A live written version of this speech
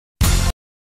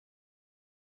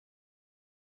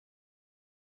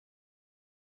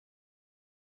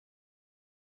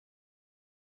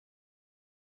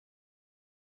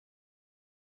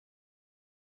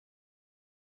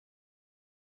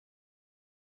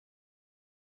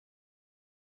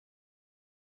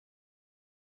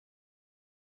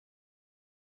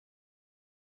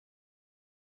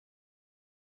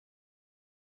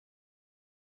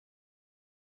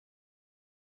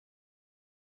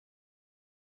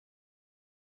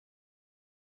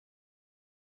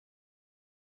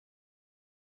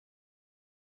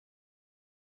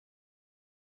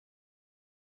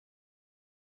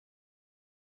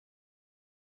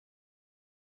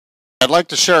I'd like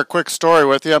to share a quick story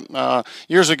with you.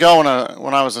 Years ago,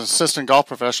 when I was an assistant golf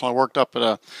professional, I worked up at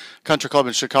a country club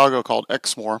in Chicago called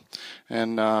Exmoor,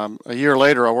 and a year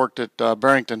later, I worked at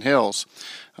Barrington Hills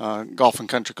Golf and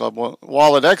Country Club.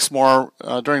 While at Exmoor,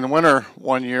 during the winter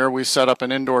one year, we set up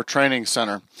an indoor training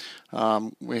center.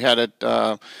 We had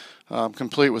it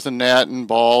complete with a net and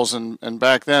balls, and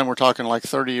back then, we're talking like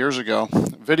 30 years ago,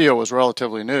 video was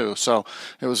relatively new, so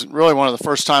it was really one of the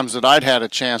first times that I'd had a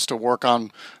chance to work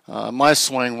on my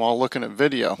swing while looking at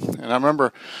video. And I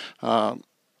remember my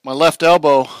left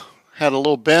elbow had a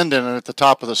little bend in it at the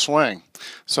top of the swing,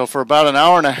 so for about an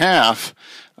hour and a half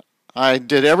I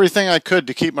did everything I could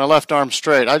to keep my left arm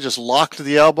straight. I just locked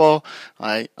the elbow.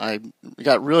 I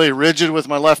got really rigid with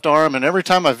my left arm, and every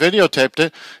time I videotaped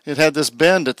it, it had this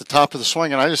bend at the top of the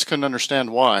swing, and I just couldn't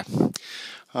understand why.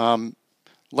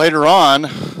 Later on,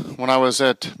 when I was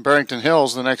at Barrington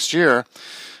Hills the next year,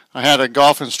 I had a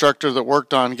golf instructor that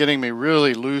worked on getting me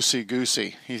really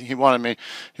loosey-goosey. He wanted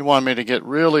me to get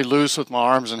really loose with my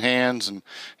arms and hands, and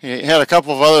he had a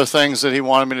couple of other things that he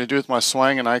wanted me to do with my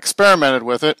swing, and I experimented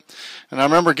with it. And I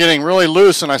remember getting really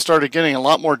loose, and I started getting a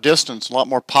lot more distance, a lot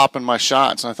more pop in my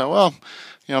shots. And I thought, well,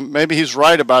 you know, maybe he's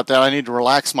right about that. I need to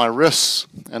relax my wrists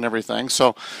and everything.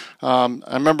 So I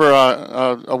remember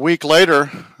a week later,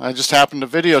 I just happened to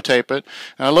videotape it,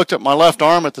 and I looked at my left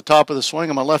arm at the top of the swing,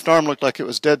 and my left arm looked like it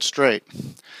was dead straight.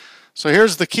 So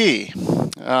here's the key.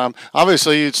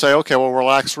 Obviously, you'd say, okay, well,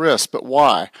 relax wrists, but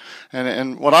why?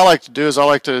 And what I like to do is I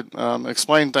like to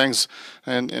explain things,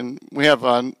 and we have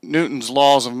Newton's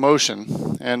laws of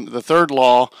motion, and the third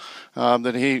law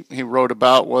that he wrote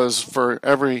about was for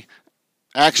every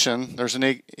action, there's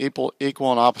an equal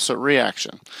and opposite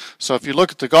reaction. So if you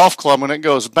look at the golf club, when it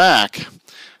goes back,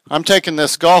 I'm taking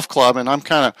this golf club and I'm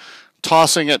kind of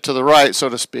tossing it to the right, so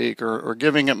to speak, or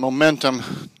giving it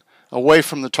momentum away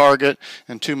from the target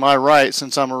and to my right,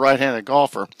 since I'm a right-handed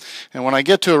golfer. And when I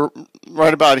get to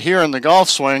right about here in the golf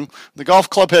swing, the golf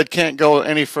club head can't go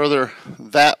any further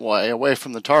that way, away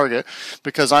from the target,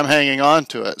 because I'm hanging on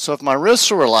to it. So if my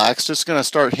wrists are relaxed, it's going to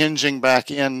start hinging back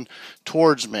in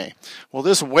towards me. Well,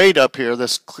 this weight up here,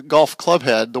 this golf club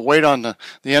head, the weight on the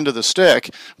end of the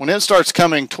stick, when it starts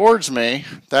coming towards me,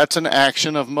 that's an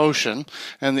action of motion,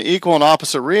 and the equal and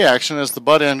opposite reaction is the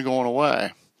butt end going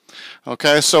away.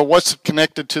 Okay, so what's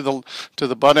connected to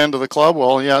the butt end of the club?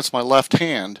 Well, yeah, it's my left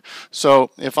hand. So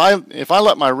if I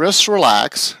let my wrists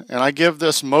relax and I give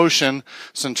this motion,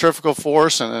 centrifugal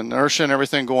force and inertia and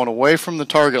everything going away from the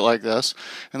target like this,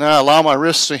 and then I allow my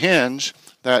wrists to hinge,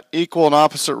 that equal and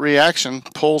opposite reaction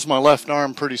pulls my left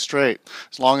arm pretty straight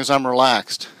as long as I'm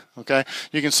relaxed. Okay,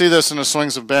 you can see this in the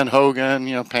swings of Ben Hogan,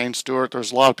 you know, Payne Stewart.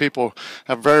 There's a lot of people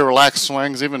have very relaxed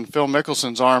swings. Even Phil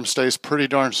Mickelson's arm stays pretty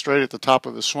darn straight at the top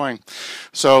of his swing.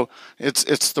 So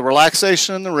it's the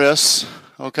relaxation in the wrists,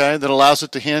 okay, that allows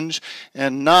it to hinge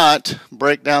and not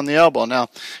break down the elbow. Now,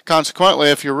 consequently,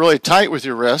 if you're really tight with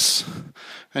your wrists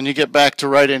and you get back to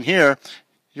right in here,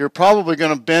 you're probably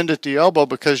going to bend at the elbow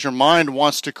because your mind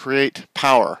wants to create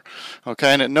power, okay?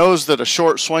 And it knows that a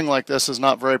short swing like this is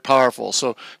not very powerful.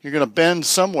 So you're going to bend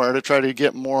somewhere to try to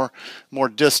get more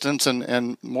distance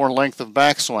and more length of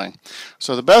backswing.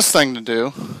 So the best thing to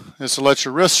do is to let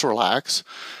your wrists relax,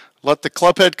 let the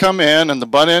club head come in and the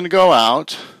butt end go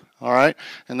out, all right?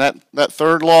 And that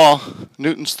third law,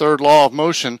 Newton's third law of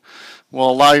motion,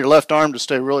 will allow your left arm to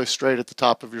stay really straight at the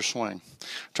top of your swing.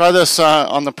 Try this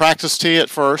on the practice tee at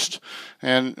first,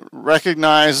 and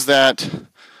recognize that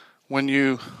when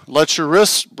you let your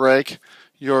wrists break,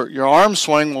 your arm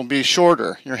swing will be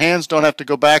shorter. Your hands don't have to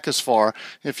go back as far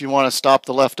if you want to stop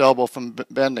the left elbow from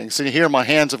bending. See here, my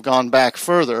hands have gone back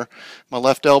further. My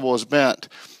left elbow is bent.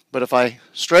 But if I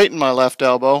straighten my left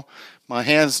elbow, my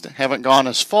hands haven't gone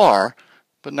as far,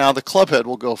 but now the club head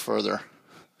will go further.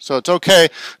 So it's okay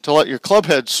to let your club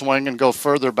head swing and go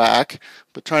further back,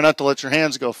 but try not to let your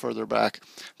hands go further back.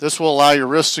 This will allow your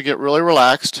wrists to get really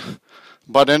relaxed,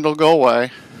 butt end will go away,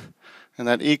 and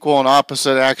that equal and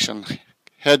opposite action,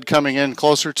 head coming in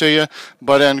closer to you,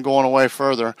 butt end going away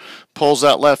further, pulls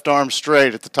that left arm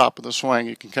straight at the top of the swing.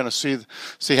 You can kind of see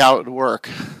how it would work.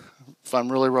 If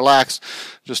I'm really relaxed,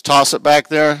 just toss it back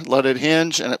there, let it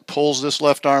hinge, and it pulls this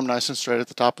left arm nice and straight at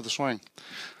the top of the swing.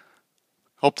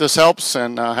 Hope this helps,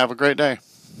 and have a great day.